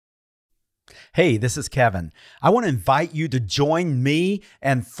Hey, this is Kevin. I want to invite you to join me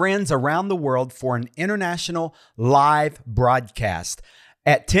and friends around the world for an international live broadcast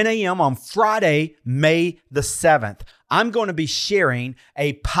at 10 a.m. on Friday, May the 7th. I'm going to be sharing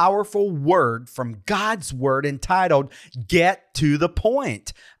a powerful word from God's Word entitled, Get to the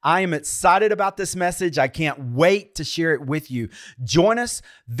Point. I am excited about this message. I can't wait to share it with you. Join us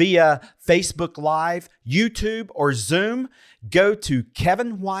via Facebook Live, YouTube, or Zoom. Go to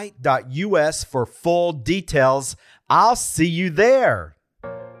kevinwhite.us for full details. I'll see you there.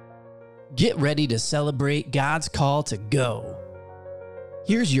 Get ready to celebrate God's call to go.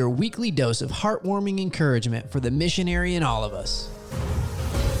 Here's your weekly dose of heartwarming encouragement for the missionary in all of us.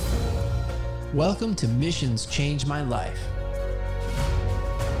 Welcome to Missions Change My Life.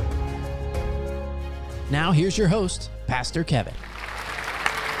 Now here's your host, Pastor Kevin.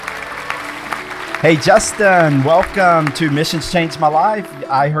 Hey, Justin, welcome to Missions Change My Life.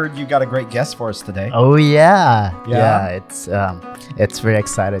 I heard you got a great guest for us today. Oh, yeah. It's very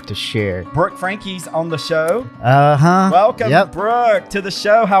excited to share. Brooke Frankie's on the show. Welcome, Brooke, to the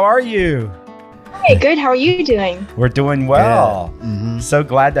show. How are you? Hey, good. How are you doing? We're doing well. So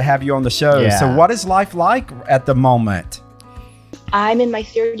glad to have you on the show. Yeah. So what is life like at the moment? I'm in my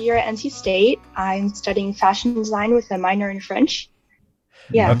third year at NC State. I'm studying fashion design with a minor in French.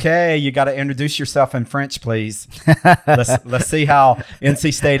 Yeah. Okay, you got to introduce yourself in French, please. Let's see how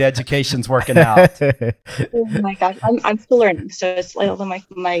NC State education's working out. Oh my gosh, I'm still learning. So it's like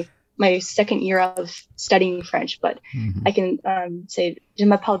my second year of studying French, but I can say Je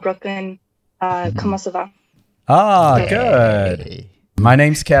m'appelle Brooklyn. Comment ça va? Good. My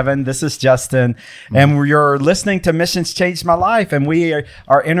name's Kevin. This is Justin. And you're listening to Missions Change My Life. And we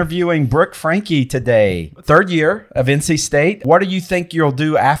are interviewing Brooke Frankie today. Third year of NC State. What do you think you'll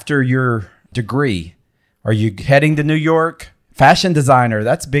do after your degree? Are you heading to New York? Fashion designer.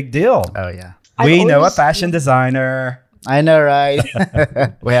 That's a big deal. Oh, yeah. We know a fashion designer. I know, right?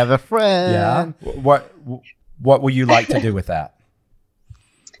 We have a friend. Yeah. What would you like to do with that?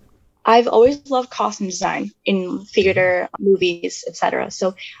 I've always loved costume design in theater, movies, etc.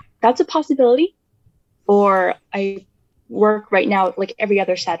 So that's a possibility. Or I work right now like every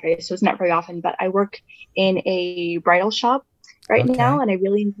other Saturday, so it's not very often, but I work in a bridal shop right now, and I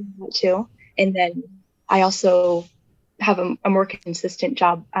really enjoy that too. And then I also have a more consistent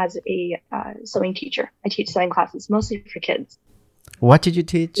job as a sewing teacher. I teach sewing classes, mostly for kids. What did you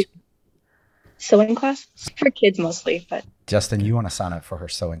teach? Sewing class for kids mostly, but Justin, you want to sign up for her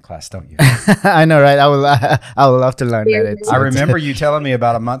sewing class, don't you? I know, right? I would love to learn that. I remember you telling me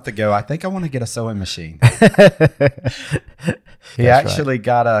about a month ago, I think I want to get a sewing machine. He actually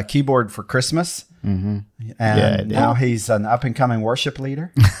got a keyboard for Christmas. And now he's an up-and-coming worship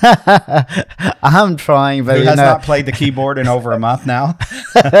leader. I'm trying, but who has not played the keyboard in over a month now.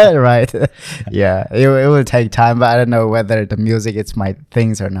 Right. Yeah, it will take time, but I don't know whether the music is my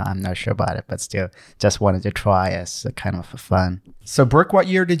things or not. I'm not sure about it, but still just wanted to try as a kind of fun. So, Brooke, what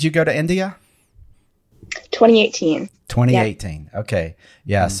year did you go to India? 2018. 2018. Yeah. Okay.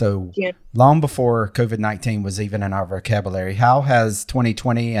 Yeah. So long before COVID-19 was even in our vocabulary. How has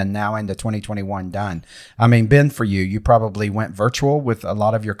 2020 and now into 2021 done? I mean, been for you? You probably went virtual with a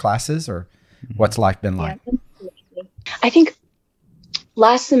lot of your classes, or what's life been like? Yeah, I think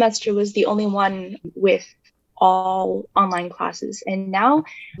last semester was the only one with all online classes. And now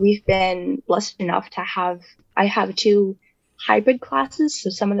we've been blessed enough to I have two hybrid classes.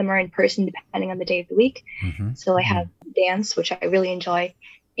 So some of them are in person depending on the day of the week. So I have dance, which I really enjoy,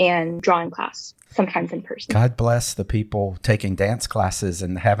 and drawing class, sometimes in person. God bless the people taking dance classes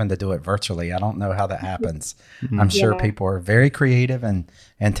and having to do it virtually. I don't know how that happens. I'm sure people are very creative and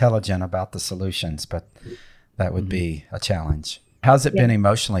intelligent about the solutions, but that would be a challenge. How's it been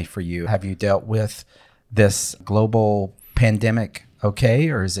emotionally for you? Have you dealt with this global pandemic okay?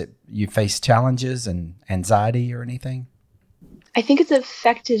 Or is it you face challenges and anxiety or anything? I think it's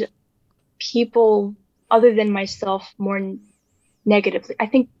affected people other than myself more negatively. I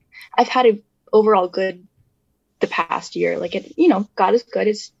think I've had an overall good the past year. Like, God is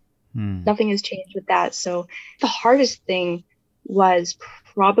good. Nothing has changed with that. So the hardest thing was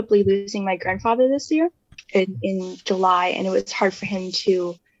probably losing my grandfather this year in July. And it was hard for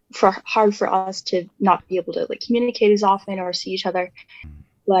us to not be able to communicate as often or see each other.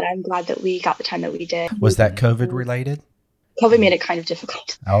 But I'm glad that we got the time that we did. Was that COVID related? COVID made it kind of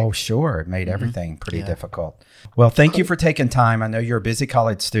difficult. Oh, sure. It made everything pretty Yeah. difficult. Well, thank you for taking time. I know you're a busy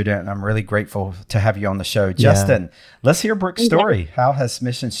college student, and I'm really grateful to have you on the show. Justin, let's hear Brooke's story. How has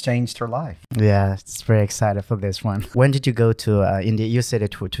missions changed her life? Yeah, it's very excited for this one. When did you go to India? You said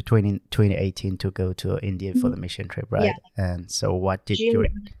it to 2018 to go to India for the mission trip, right? Yeah. And so what did June your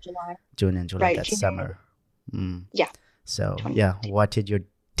and July. June and July Right, that June and summer? Mm. Yeah. So 2018. yeah, what did your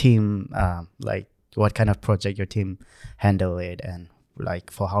team like? What kind of project your team handle it, and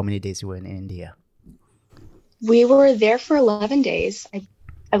like for how many days you were in India? We were there for 11 days.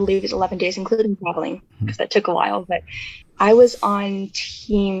 I believe it's 11 days, including traveling, because that took a while. But I was on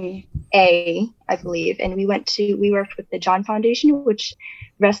Team A, I believe, and we worked with the John Foundation, which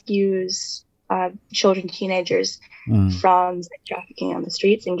rescues children, teenagers from sex trafficking on the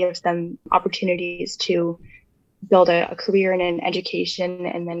streets and gives them opportunities to build a career and an education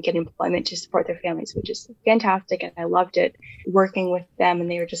and then get employment to support their families, which is fantastic. And I loved it working with them,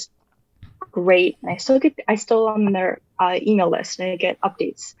 and they were just great. And I still on their email list, and I get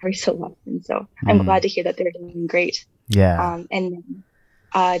updates every so often. So I'm glad to hear that they're doing great. Yeah. And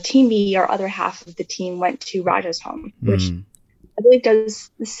then, Team B, our other half of the team, went to Raja's home, which I believe does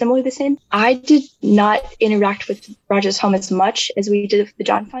similarly the same. I did not interact with Raja's home as much as we did with the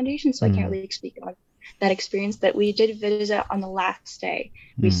John Foundation, so I can't really speak on that experience. But we did visit on the last day.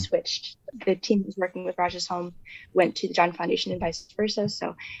 We switched. The team that was working with Raja's home went to the John Foundation and vice versa.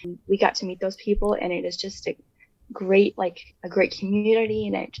 So we got to meet those people, and it is just a great community,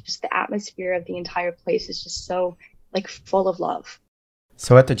 and just the atmosphere of the entire place is just so full of love.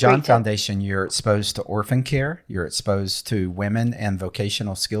 So at the John Foundation, you're exposed to orphan care, you're exposed to women and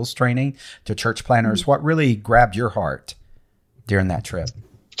vocational skills training, to church planners. What really grabbed your heart during that trip?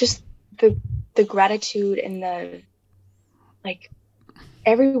 Just the gratitude and the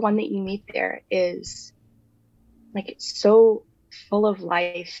everyone that you meet there is so full of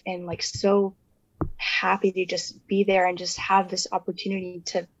life and so happy to just be there and just have this opportunity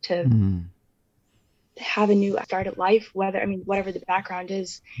to have a new start at life, whatever the background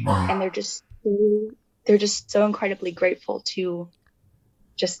is. And they're just so incredibly grateful to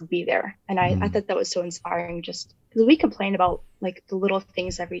just be there. And I thought that was so inspiring, just because we complain about the little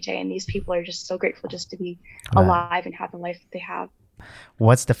things every day, and these people are just so grateful just to be alive and have the life that they have.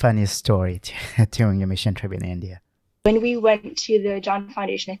 What's the funniest story during your mission trip in India? When we went to the John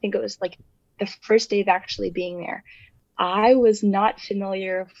Foundation, I think it was the first day of actually being there, I was not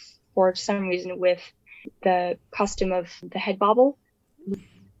familiar for some reason with the custom of the head bobble.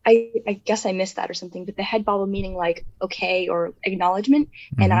 I guess I missed that or something, but the head bobble meaning okay or acknowledgement,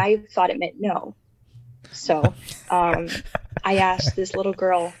 and I thought it meant no. So I asked this little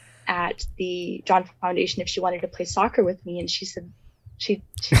girl at the John Foundation if she wanted to play soccer with me, and she said she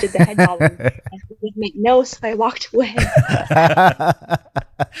did the head bobble. I said, meant no, so I walked away.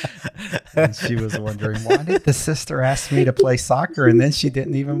 And she was wondering, why did the sister ask me to play soccer and then she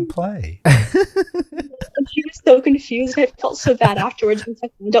didn't even play? And she was so confused. I felt so bad afterwards once I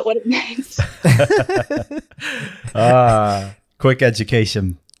found out what it meant. Quick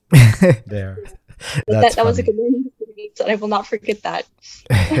education there. That was a good learning experience, and I will not forget that.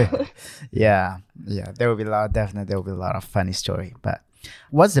 Yeah. There will be a lot of funny story. But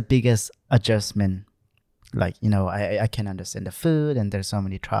what's the biggest adjustment? I can understand the food and there's so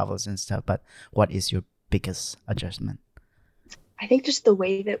many travels and stuff, but what is your biggest adjustment? I think just the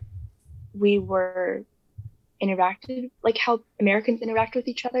way that we were interacted, how Americans interact with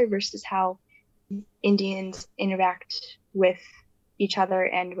each other versus how Indians interact with each other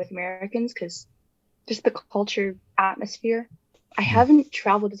and with Americans, because just the culture atmosphere. I haven't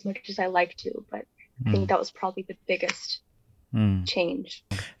traveled as much as I like to, but I think that was probably the biggest change.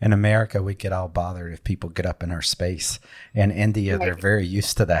 In America, we get all bothered if people get up in our space. In India, they're very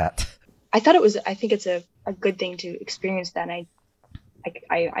used to that. I think it's a good thing to experience that. And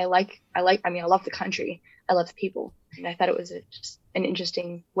I love the country. I love the people. And I thought it was just an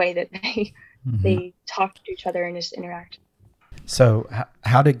interesting way that they talk to each other and just interact. So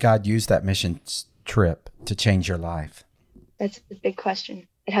how did God use that mission trip to change your life? That's the big question.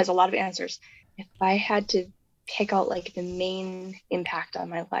 It has a lot of answers. If I had to pick out the main impact on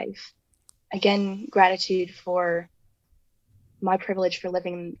my life, again, gratitude for my privilege for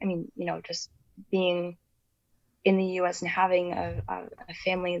living, just being in the US and having a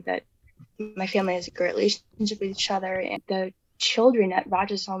family that my family has a great relationship with each other, and the children at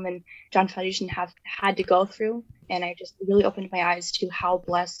Raja's Home and John Foundation have had to go through. And I just really opened my eyes to how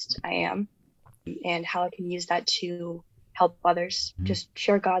blessed I am and how I can use that to help others, just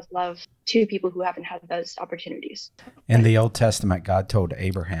share God's love to people who haven't had those opportunities. In the Old Testament, God told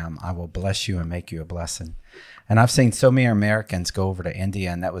Abraham, I will bless you and make you a blessing. And I've seen so many Americans go over to India,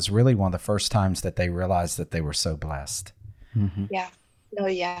 and that was really one of the first times that they realized that they were so blessed. Mm-hmm. Yeah. No,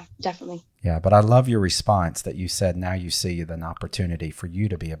 yeah, definitely. Yeah, but I love your response that you said now you see an opportunity for you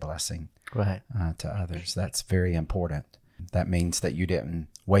to be a blessing Right. To others. That's very important. That means that you didn't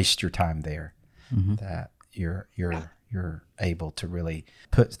waste your time there, that you're able to really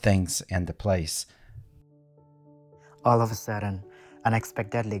put things into place. All of a sudden,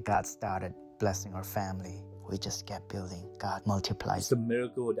 unexpectedly, God started blessing our family. We just kept building. God multiplies. It's a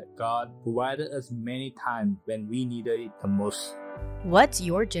miracle that God provided us many times when we needed it the most. What's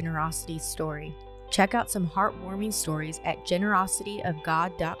your generosity story? Check out some heartwarming stories at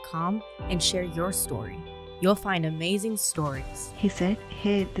generosityofgod.com and share your story. You'll find amazing stories. He said,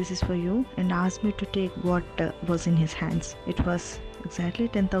 "Hey, this is for you," and asked me to take what was in his hands. It was exactly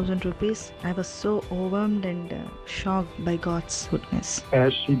 10,000 rupees. I was so overwhelmed and shocked by God's goodness.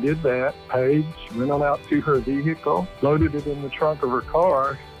 As she did that, Paige went on out to her vehicle, loaded it in the trunk of her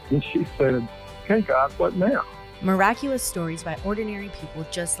car, and she said, "Okay, God, what now?" Miraculous stories by ordinary people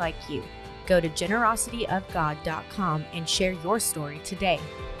just like you. Go to generosityofgod.com and share your story today.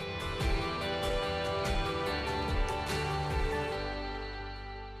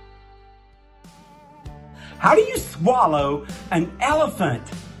 How do you swallow an elephant?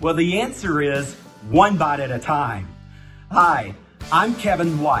 Well, the answer is one bite at a time. Hi, I'm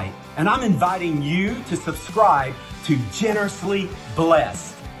Kevin White, and I'm inviting you to subscribe to Generously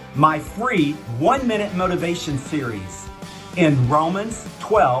Blessed, my free 1-minute motivation series. In Romans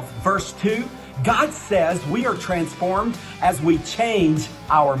 12, verse 2, God says we are transformed as we change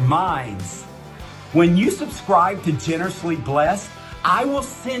our minds. When you subscribe to Generously Blessed, I will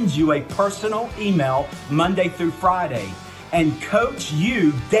send you a personal email Monday through Friday and coach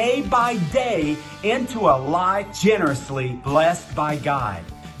you day by day into a life generously blessed by God.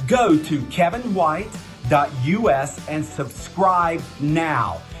 Go to kevinwhite.us and subscribe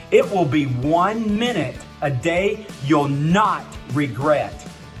now. It will be 1 minute a day you'll not regret.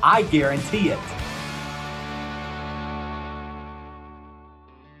 I guarantee it.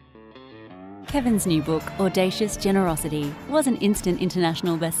 Kevin's new book, Audacious Generosity, was an instant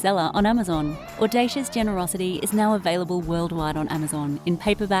international bestseller on Amazon. Audacious Generosity is now available worldwide on Amazon in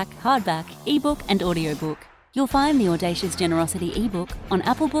paperback, hardback, ebook, and audiobook. You'll find the Audacious Generosity ebook on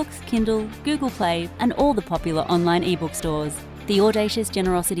Apple Books, Kindle, Google Play, and all the popular online ebook stores. The Audacious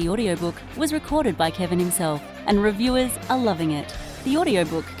Generosity audiobook was recorded by Kevin himself, and reviewers are loving it. The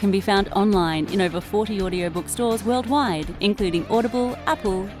audiobook can be found online in over 40 audiobook stores worldwide, including Audible,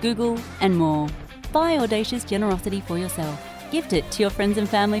 Apple, Google, and more. Buy Audacious Generosity for yourself. Gift it to your friends and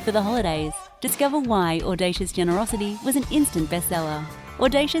family for the holidays. Discover why Audacious Generosity was an instant bestseller.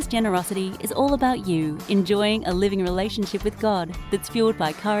 Audacious Generosity is all about you enjoying a living relationship with God that's fueled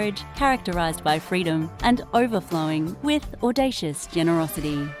by courage, characterized by freedom, and overflowing with audacious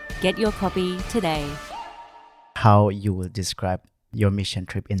generosity. Get your copy today. How you will describe your mission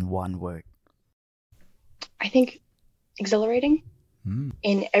trip in one word? I think exhilarating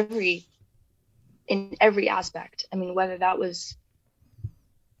in every aspect. I mean, whether that was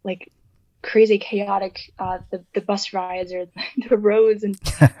like crazy chaotic, the bus rides or the roads, and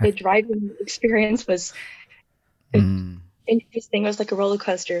the driving experience was interesting. It was like a roller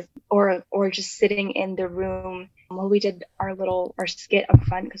coaster, or just sitting in the room while we did our skit up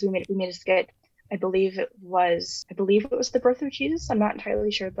front, because we made a skit. I believe it was the birth of Jesus. I'm not entirely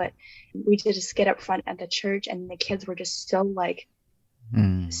sure, but we did a skit up front at the church, and the kids were just so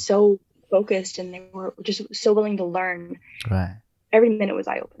so focused, and they were just so willing to learn. Right. Every minute was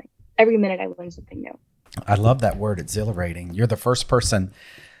eye-opening. Every minute I learned something new. I love that word, exhilarating. You're the first person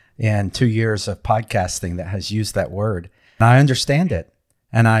in 2 years of podcasting that has used that word. And I understand it.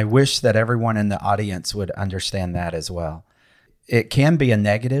 And I wish that everyone in the audience would understand that as well. It can be a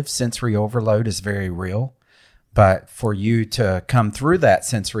negative. Sensory overload is very real. But for you to come through that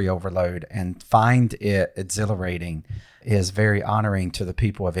sensory overload and find it exhilarating is very honoring to the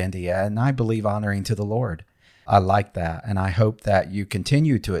people of India, and I believe honoring to the Lord. I like that. And I hope that you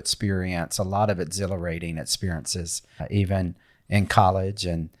continue to experience a lot of exhilarating experiences, even in college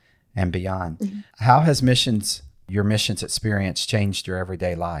and beyond. Mm-hmm. How has your missions experience changed your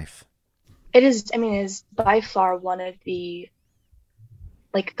everyday life? It is by far one of the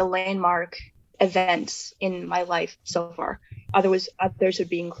landmark events in my life so far. Others would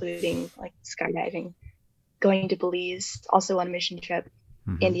be including like skydiving, going to Belize, also on a mission trip,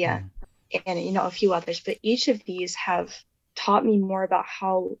 India, and a few others. But each of these have taught me more about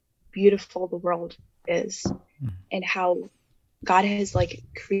how beautiful the world is and how God has like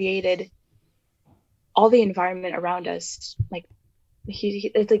created all the environment around us. Like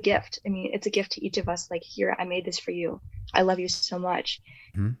it's a gift. I mean, it's a gift to each of us. Like, here, I made this for you. I love you so much.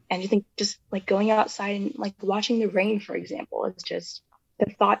 And I think just like going outside and like watching the rain, for example, is just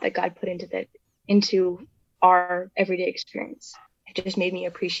the thought that God put into our everyday experience. It just made me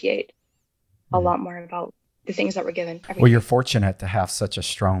appreciate a lot more about the things that were given. Well, you're fortunate to have such a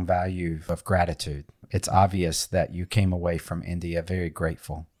strong value of gratitude. It's obvious that you came away from India very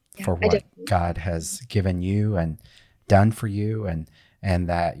grateful for what God has given you and done for you, and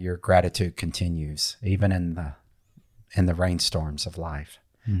that your gratitude continues even in the rainstorms of life.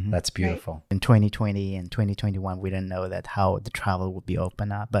 That's beautiful. Right. In 2020 and 2021, we didn't know that how the travel would be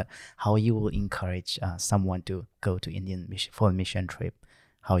open up, but how you will encourage someone to go to Indian mission for a mission trip,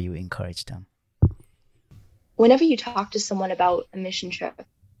 how you encourage them. Whenever you talk to someone about a mission trip,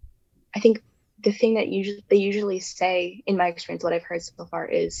 I think the thing that they usually say, in my experience, what I've heard so far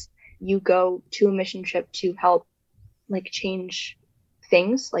is you go to a mission trip to help like change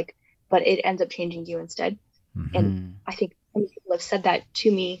things, like, but it ends up changing you instead. And I think many people have said that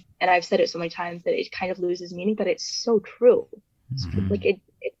to me, and I've said it so many times that it kind of loses meaning, but it's so true. Like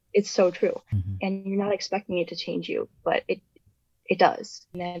it's so true. And you're not expecting it to change you, but it does.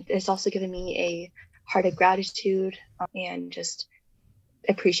 And it's also given me a heart of gratitude and just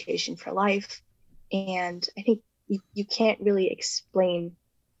appreciation for life. And I think you can't really explain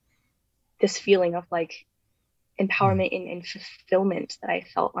this feeling of like empowerment and fulfillment that I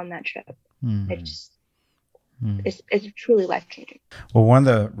felt on that trip. It's truly life-changing. Well, one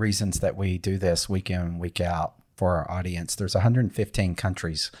of the reasons that we do this week in, week out for our audience, there's 115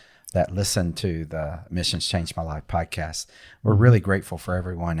 countries that listen to the Missions Changed My Life podcast. We're really grateful for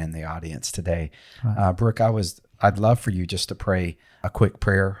everyone in the audience today. Right. Brooke, I'd love for you just to pray a quick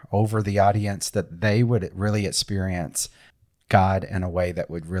prayer over the audience that they would really experience God in a way that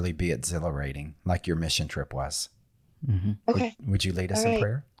would really be exhilarating, like your mission trip was. Okay. Would you lead us in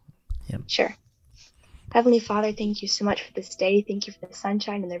prayer? Yep. Sure. Heavenly Father, thank you so much for this day. Thank you for the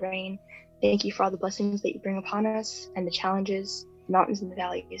sunshine and the rain. Thank you for all the blessings that you bring upon us and the challenges, the mountains and the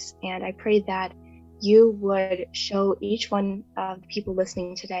valleys. And I pray that you would show each one of the people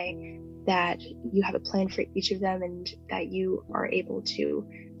listening today that you have a plan for each of them, and that you are able to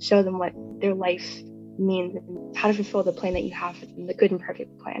show them what their life means and how to fulfill the plan that you have for them, the good and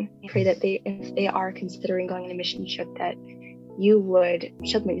perfect plan. I pray that if they are considering going on a mission trip, that you would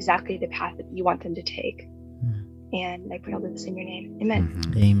show them exactly the path that you want them to take. And I pray all this in your name.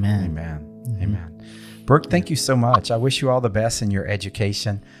 Amen. Amen. Brooke, thank you so much. I wish you all the best in your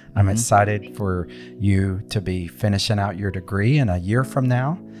education. I'm excited for you to be finishing out your degree in a year from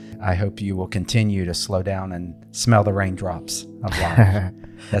now. I hope you will continue to slow down and smell the raindrops of life.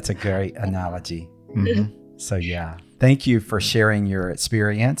 That's a great analogy. So yeah, thank you for sharing your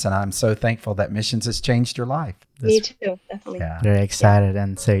experience. And I'm so thankful that missions has changed your life. Me too, definitely. Yeah. Very excited.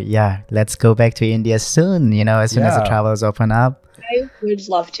 And so, yeah, let's go back to India soon, as soon as the travels open up. I would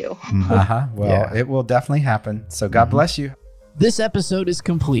love to. Well, it will definitely happen. So God bless you. This episode is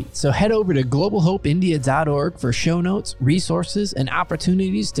complete, so head over to globalhopeindia.org for show notes, resources, and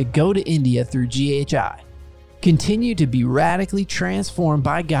opportunities to go to India through GHI. Continue to be radically transformed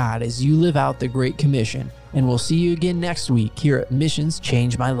by God as you live out the Great Commission, and we'll see you again next week here at Missions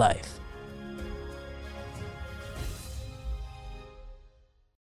Change My Life.